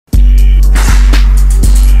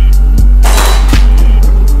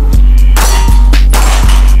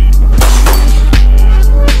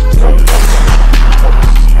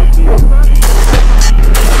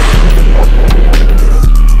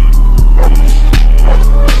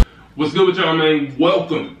What's good with y'all, man?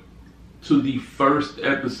 Welcome to the first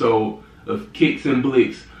episode of Kickz and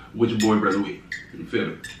Blickz with your boy, Brother Wick. You feel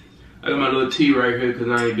me? I got my little tea right here because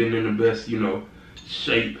I ain't been in the best,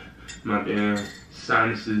 shape. My damn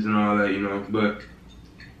sinuses and all that, but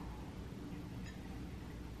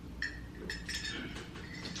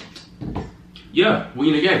yeah, we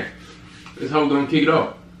in the game. That's how we're gonna kick it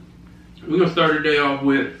off. We're gonna start the day off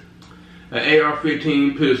with an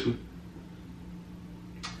AR-15 pistol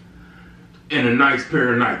and a nice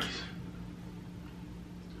pair of Nikes.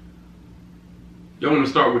 Y'all wanna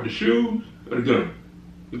start with the shoes or the gun?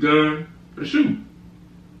 The gun or the shoe?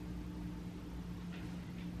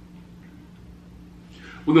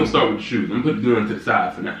 We're gonna start with the shoes. I'm gonna put the gun to the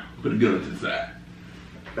side for now. Put the gun to the side.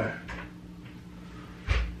 Back.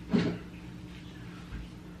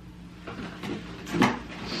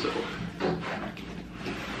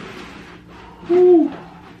 Woo.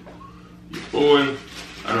 Boy,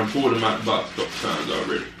 I done pulled them out the box a couple times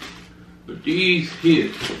already. But these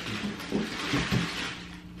here,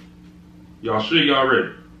 y'all sure y'all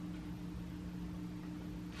ready?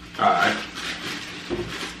 Alright.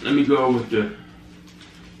 Let me go with the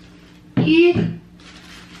Let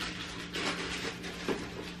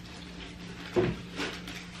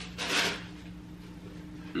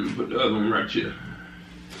me put the other one right here.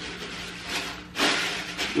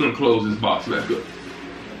 We're gonna close this box back up.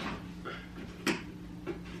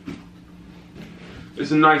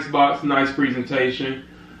 It's a nice box, nice presentation.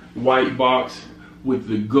 White box with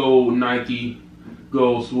the gold Nike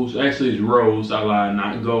gold swoosh. Actually, it's rose. I lied,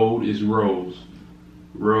 not gold. It's rose.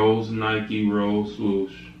 Rose Nike rose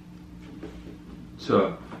swoosh.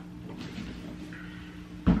 Tough.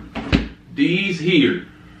 These here.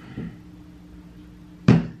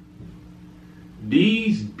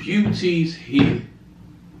 These beauties here.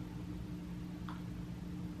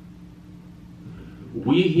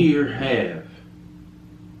 We here have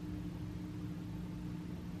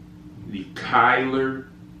the Kyler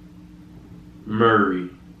Murray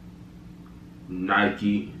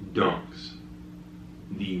Nike Dunks.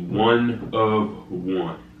 The one of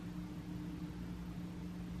one.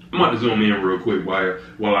 I'm about to zoom in real quick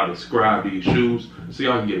while I describe these shoes so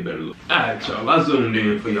y'all can get a better look. Alright, y'all, I zoomed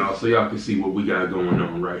in for y'all so y'all can see what we got going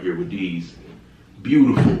on right here with these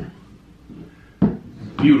beautiful,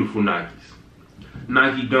 beautiful Nikes.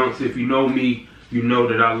 Nike Dunks, if you know me, you know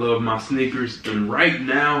that I love my sneakers, and right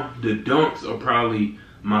now the Dunks are probably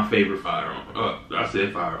my favorite firearm. I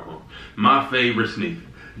said firearm. My favorite sneaker.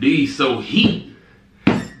 These so heat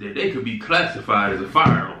that they could be classified as a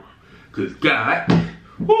firearm. Cause God,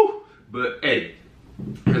 whoo! But hey,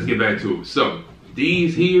 let's get back to it. So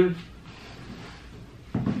these here,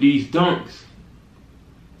 these Dunks,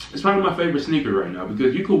 it's probably my favorite sneaker right now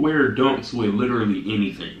because you could wear Dunks with literally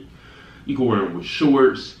anything. You can wear them with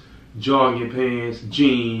shorts, jogging pants,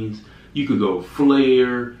 jeans. You could go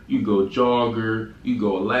flare, you could go jogger, you could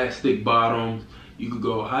go elastic bottoms. You could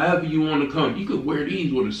go however you want to come. You could wear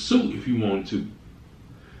these with a suit if you want to.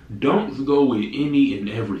 Dunks go with any and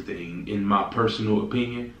everything, in my personal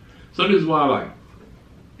opinion. So this is why I like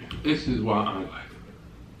them. This is why I like them.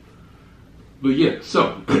 But yeah,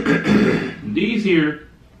 so these here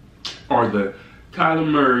are the Kyler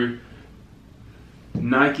Murray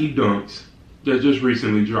Nike Dunks that just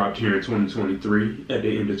recently dropped here in 2023, at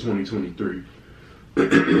the end of 2023.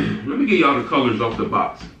 Let me get y'all the colors off the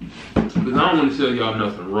box, because I don't want to tell y'all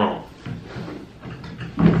nothing wrong.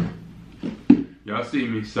 Y'all see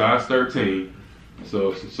me, size 13.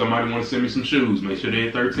 So if somebody want to send me some shoes, make sure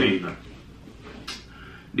they're 13 now.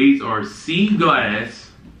 These are sea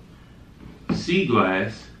glass,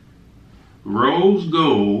 rose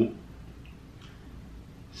gold,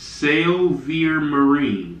 Silver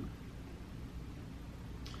Marine,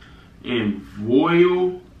 and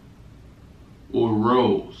Voile or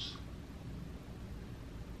Rose.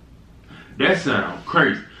 That sounds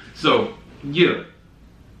crazy. So yeah,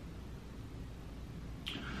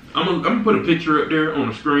 I'm gonna put a picture up there on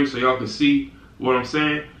the screen so y'all can see what I'm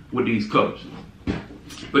saying with these colors.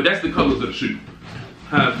 But that's the colors of the shoe.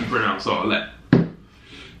 How do you pronounce all that?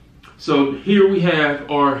 So here we have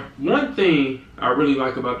our one thing I really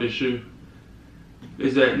like about this shoe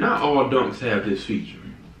is that not all Dunks have this feature.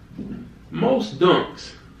 Most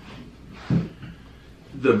Dunks,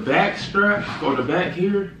 the back strap or the back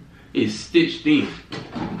here is stitched in.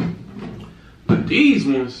 But these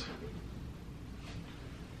ones,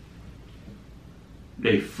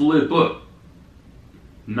 they flip up.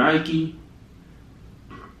 Nike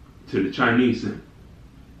to the Chinese symbol.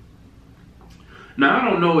 Now I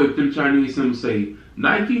don't know if them Chinese symbols say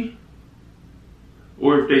Nike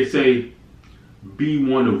or if they say be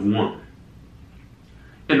one of one.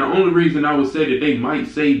 And the only reason I would say that they might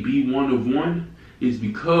say be one of one is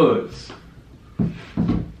because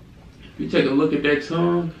if you take a look at that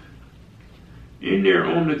tongue, in there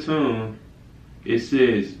on the tongue, it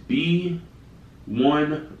says be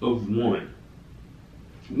one of one.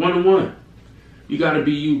 One of one. You gotta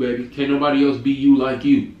be you, baby. Can't nobody else be you like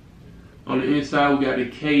you. On the inside, we got the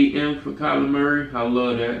KM for Kyler Murray. I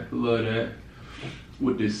love that. I love that.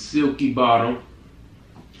 With this silky bottom.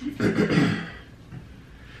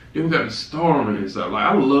 Then we got the star on the inside. Like,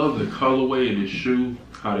 I love the colorway of this shoe,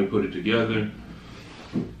 how they put it together,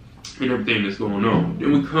 and everything that's going on.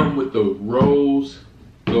 Then we come with the rose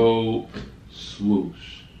gold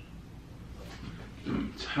swoosh. The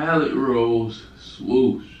metallic rose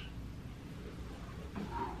swoosh.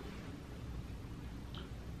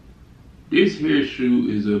 This here shoe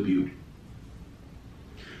is a beauty.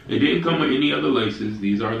 It didn't come with any other laces.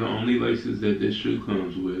 These are the only laces that this shoe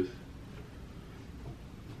comes with.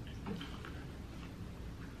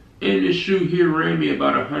 And this shoe here ran me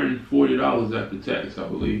about $140 after tax, I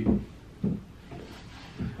believe.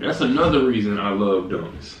 That's another reason I love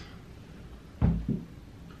Dunks.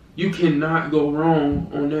 You cannot go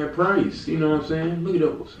wrong on that price. You know what I'm saying? Look at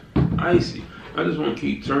those. Icy. I just want to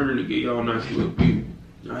keep turning to get y'all a nice little view.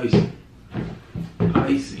 Icy.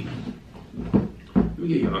 Icy. Let me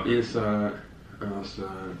get y'all inside,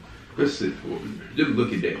 outside. Let's sit for it. Just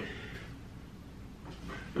look at that.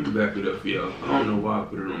 Let me back it up for y'all. I don't know why I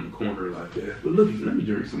put it on the corner like that. But look, let me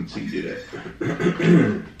drink some tea to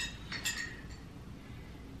that.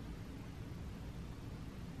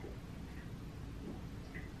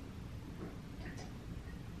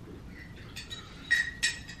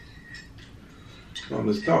 I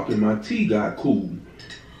was talking, my tea got cool.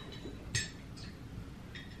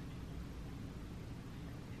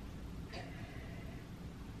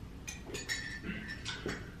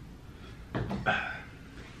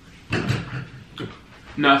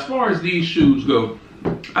 Now, as far as these shoes go,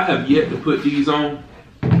 I have yet to put these on.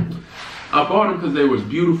 I bought them because they was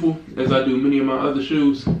beautiful, as I do many of my other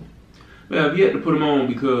shoes. But I have yet to put them on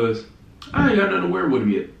because I ain't got nothing to wear with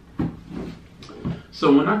them yet.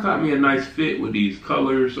 So when I caught me a nice fit with these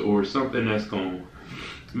colors or something that's going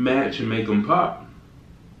to match and make them pop,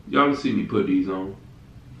 y'all can see me put these on.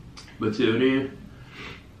 But till then,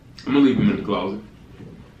 I'm going to leave them in the closet.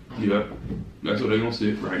 Yep, that's where they're going to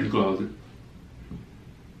sit, right in the closet.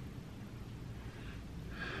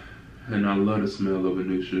 And I love the smell of a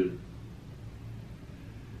new shoe.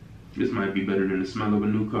 This might be better than the smell of a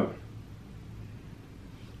new car.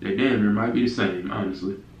 They damn near might be the same,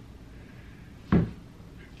 honestly.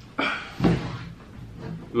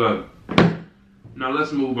 Look, now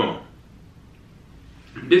let's move on.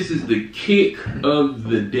 This is the kick of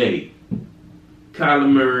the day. Kyler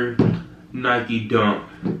Murray, Nike Dunk.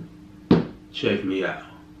 Check me out.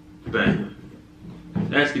 Bang.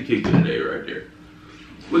 That's the kick of the day right there.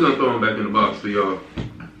 We're gonna throw them back in the box for y'all.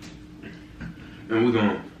 And we're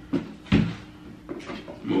gonna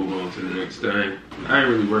move on to the next thing. I ain't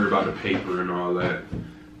really worried about the paper and all that.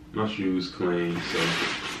 My shoes clean, so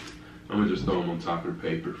I'm gonna just throw them on top of the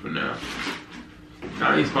paper for now.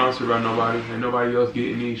 I ain't sponsored by nobody. Ain't nobody else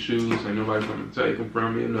getting these shoes. Ain't nobody coming to take them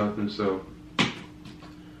from me or nothing, so.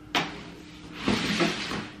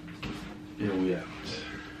 And we out.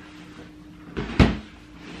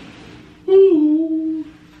 Woo!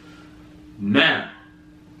 Now.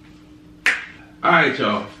 Alright,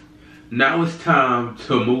 y'all. Now it's time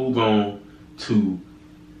to move on to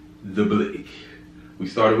the Blick. We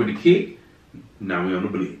started with the kick. Now we're on the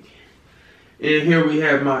Blick. And here we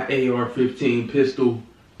have my AR-15 pistol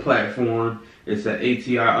platform. It's an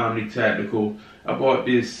ATI Omni Tactical. I bought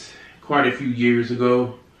this quite a few years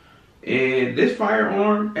ago. And this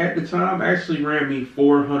firearm at the time actually ran me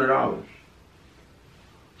 $400.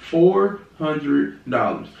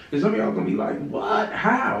 $400. And some of y'all gonna be like, what?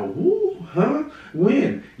 How? Who? Huh?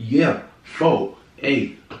 When? Yeah, 4.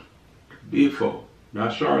 8. Big 4.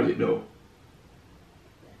 Not Charlotte though.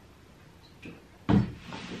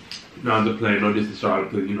 No, I'm just playing. No, this is Charlotte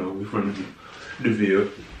because, you know, we're from the Ville.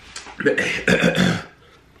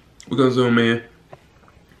 We're going to zoom in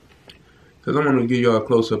because I'm going to give y'all a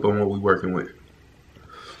close-up on what we're working with.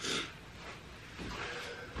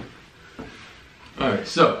 Alright,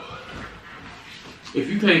 so if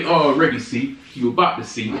you can't already see, you're about to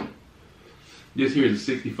see. This here is a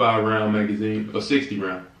 65 round magazine, or 60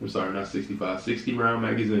 round. I'm sorry, not 65, 60 round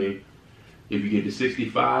magazine. If you get the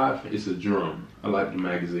 65, it's a drum. I like the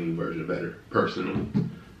magazine version better, personally.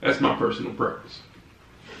 That's my personal preference.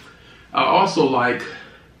 I also like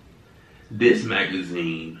this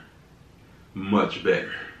magazine much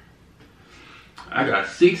better. I got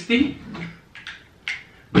 60,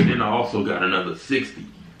 and I also got another 60.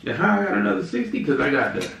 And how I got another 60? Because I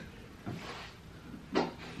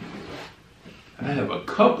have a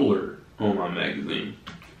coupler on my magazine,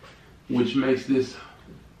 which makes this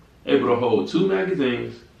able to hold 2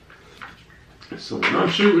 magazines. So when I'm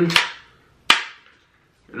shooting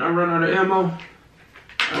and I run out of ammo,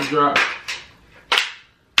 I drop,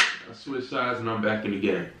 I switch sides, and I'm back in the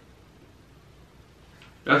game.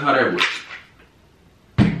 That's how that works.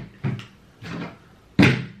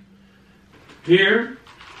 Here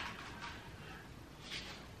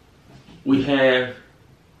we have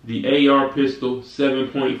the AR pistol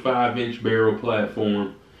 7.5 inch barrel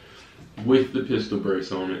platform with the pistol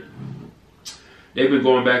brace on it. They've been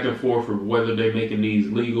going back and forth for whether they're making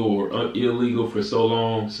these legal or illegal for so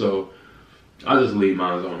long, so I just leave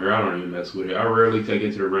mine on here. I don't even mess with it. I rarely take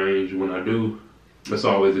it to the range. When I do, it's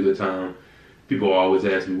always a good time. People always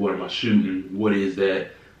ask me, what am I shooting? What is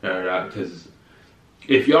that? Because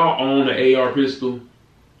if y'all own an AR pistol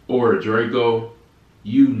or a Draco,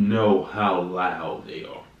 you know how loud they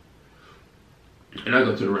are. And I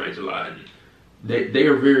go to the range a lot. They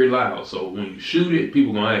are very loud. So when you shoot it,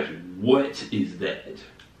 people gonna ask you, what is that?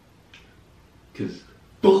 Because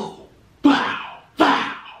boom, bow,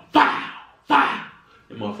 bow, bow, bow.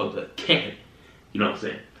 That motherfucker's a cannon. You know what I'm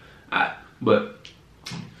saying? But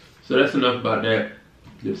so that's enough about that.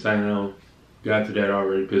 Just saying on. Got to that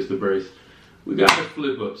already. Pistol brace. We got the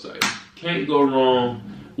flip up sight. Can't go wrong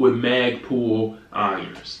with mag pull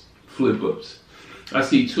irons. Flip ups. I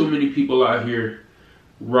see too many people out here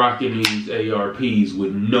rocking these ARPs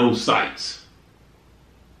with no sights.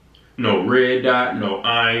 No red dot, no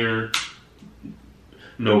iron,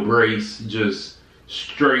 no brace, just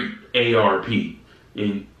straight ARP.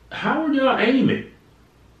 And how are y'all aiming?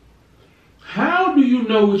 How do you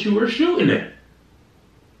know what you are shooting at?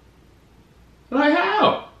 Like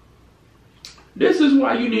how? This is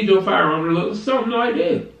why you need your firearm to look something like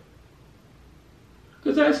that.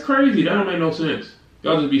 Because that's crazy. That don't make no sense.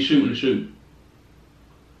 Y'all just be shooting and shooting.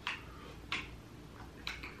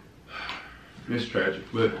 It's tragic,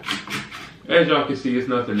 but as y'all can see, it's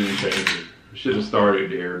nothing in changing. Should have started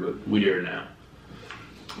there, but we there now.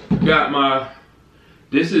 Got my,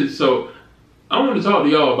 so I want to talk to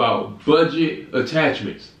y'all about budget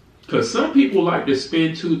attachments. Because some people like to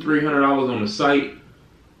spend $200-300 on the sight.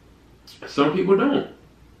 Some people don't.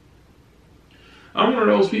 I'm one of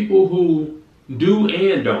those people who do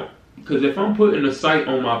and don't. Because if I'm putting a sight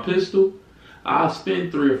on my pistol, I'll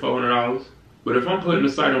spend $300 or $400. But if I'm putting a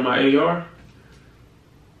sight on my AR,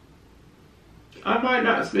 I might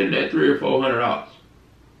not spend that $300 or $400.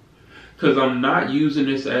 Because I'm not using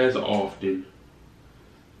this as often.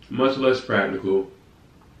 Much less practical.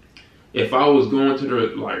 If I was going to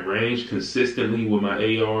the range consistently with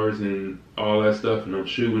my ARs and all that stuff, and I'm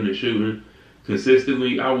shooting and shooting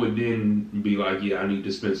consistently, I would then be like, yeah, I need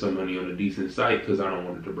to spend some money on a decent sight because I don't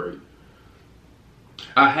want it to break.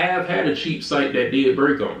 I have had a cheap sight that did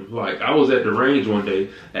break on me. Like, I was at the range one day,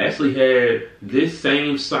 I actually had this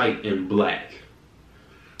same sight in black.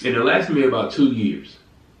 And it lasted me about 2 years.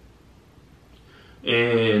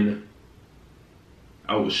 And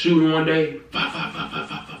I was shooting one day,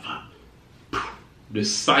 the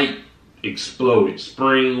sight exploded.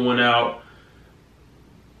 Spring went out.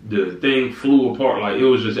 The thing flew apart. Like, it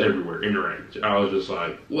was just everywhere in the range. I was just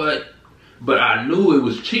like, what? But I knew it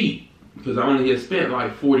was cheap because I only had spent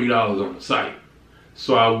like $40 on the sight.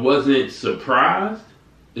 So I wasn't surprised,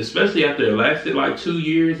 especially after it lasted like 2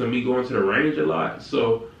 years of me going to the range a lot.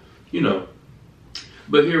 So, you know.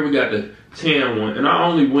 But here we got the tan one, and I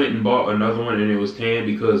only went and bought another one, and it was tan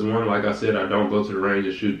because one, like I said, I don't go to the range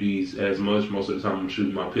and shoot these as much. Most of the time I'm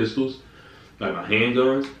shooting my pistols, like my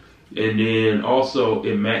handguns. And then also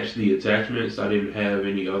it matched the attachments. I didn't have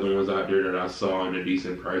any other ones out there that I saw in a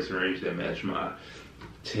decent price range that matched my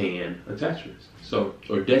tan attachments. So,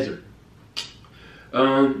 or desert.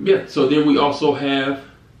 Yeah, so then we also have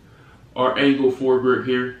our angle foregrip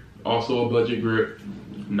here, also a budget grip,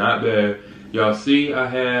 not bad. Y'all see I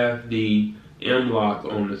have the M-lock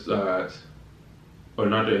on the sides, or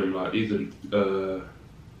not the M-lock, these are,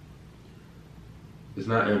 it's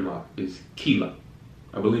not M-lock, it's key lock.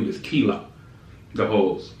 I believe it's key lock, the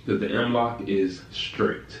holes, because the M-lock is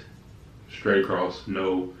straight across,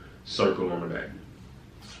 no circle on the back.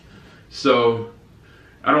 So,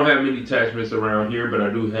 I don't have many attachments around here, but I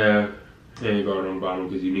do have handguard on the bottom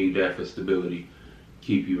because you need that for stability,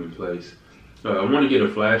 keep you in place. I want to get a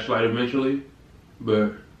flashlight eventually,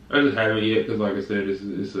 but I just haven't yet because, like I said, it's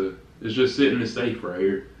just sitting in the safe right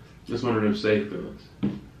here. It's one of them safe guns.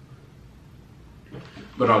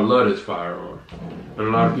 But I love this firearm, and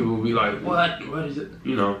a lot of people will be like, "What? What is it?"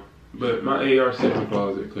 You know, But my AR sits in the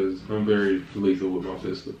closet because I'm very lethal with my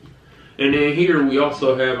pistol. And then here we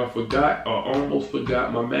also have, I almost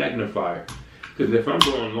forgot my magnifier. Because if I'm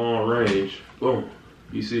going long range, boom,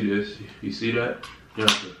 you see this? You see that? You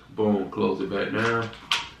have to, boom, close it back down,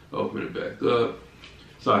 open it back up.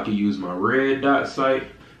 So I can use my red dot sight.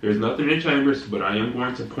 There's nothing in chambers, but I am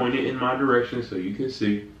going to point it in my direction so you can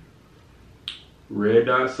see. Red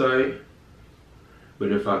dot sight.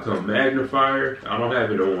 But if I come magnifier, I don't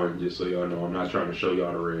have it on, just so y'all know. I'm not trying to show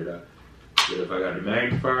y'all the red dot. But if I got the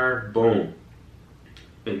magnifier, boom.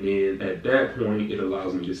 And then at that point, it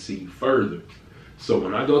allows me to see further. So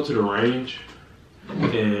when I go to the range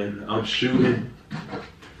and I'm shooting,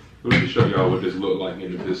 let me show y'all what this look like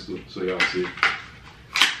in the pistol so y'all see.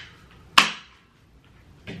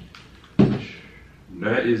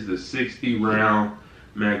 That is the 60 round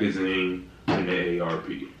magazine in the ARP.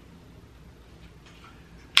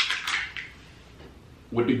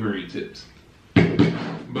 With the green tips.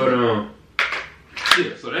 But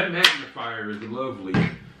yeah, so that magnifier is lovely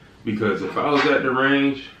because if I was at the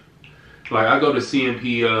range, like I go to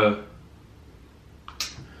CMP,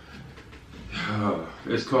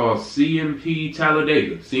 it's called CMP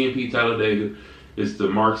Talladega. CMP Talladega is the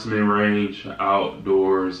marksman range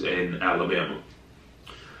outdoors in Alabama.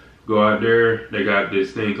 Go out there, they got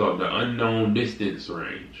this thing called the unknown distance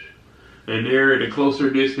range. And there, the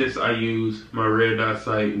closer distance, I use my red dot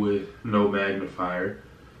sight with no magnifier.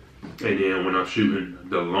 And then when I'm shooting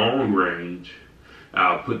the long range,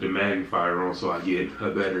 I'll put the magnifier on so I get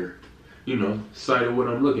a better, you know, sight of what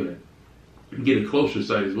I'm looking at. Get a closer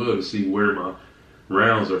sight as well to see where my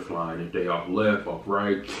rounds are flying, if they off left, off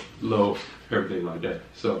right, low, everything like that.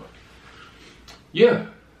 So, yeah.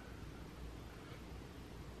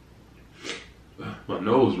 My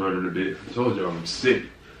nose running a bit. I told y'all I'm sick.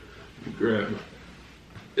 Grab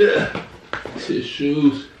my his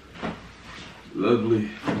shoes. Lovely,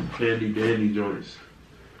 handy dandy joints.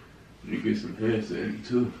 You get some hand sandy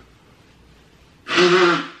too.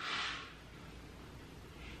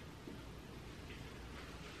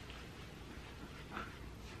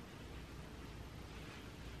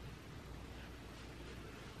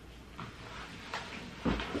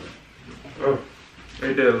 Oh,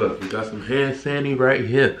 ain't that lovely? Got some hand sandy right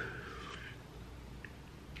here.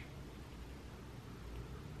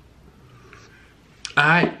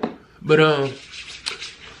 Alright, but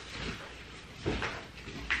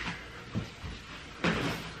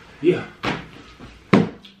yeah.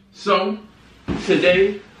 So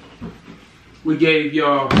today we gave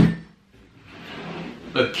y'all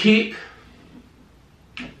a kick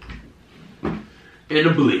and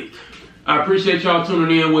a blick. I appreciate y'all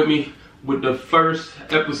tuning in with me with the first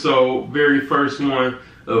episode, very first one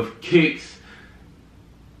of Kickz.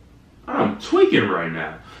 I'm tweaking right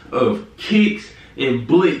now. Of Kickz and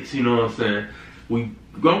Blickz, you know what I'm saying? We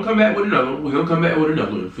gonna come back with another one. We're gonna come back with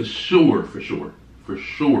another one for sure, for sure, for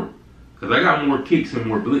sure. Cause I got more Kickz and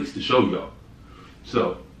more Blickz to show y'all.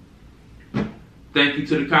 So, thank you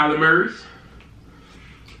to the Kyler Murrays.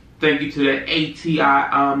 Thank you to the ATI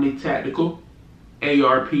Omni Tactical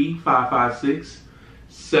ARP 5.56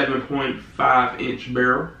 7.5 inch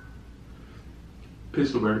barrel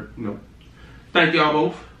pistol barrel. You know. Thank y'all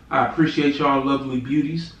both. I appreciate y'all lovely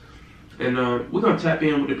beauties. And we're going to tap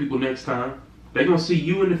in with the people next time. They're going to see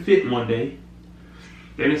you in the fit one day.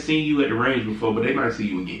 They didn't see you at the range before, but they might see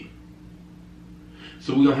you again.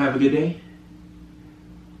 So we're going to have a good day.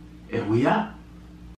 And we out.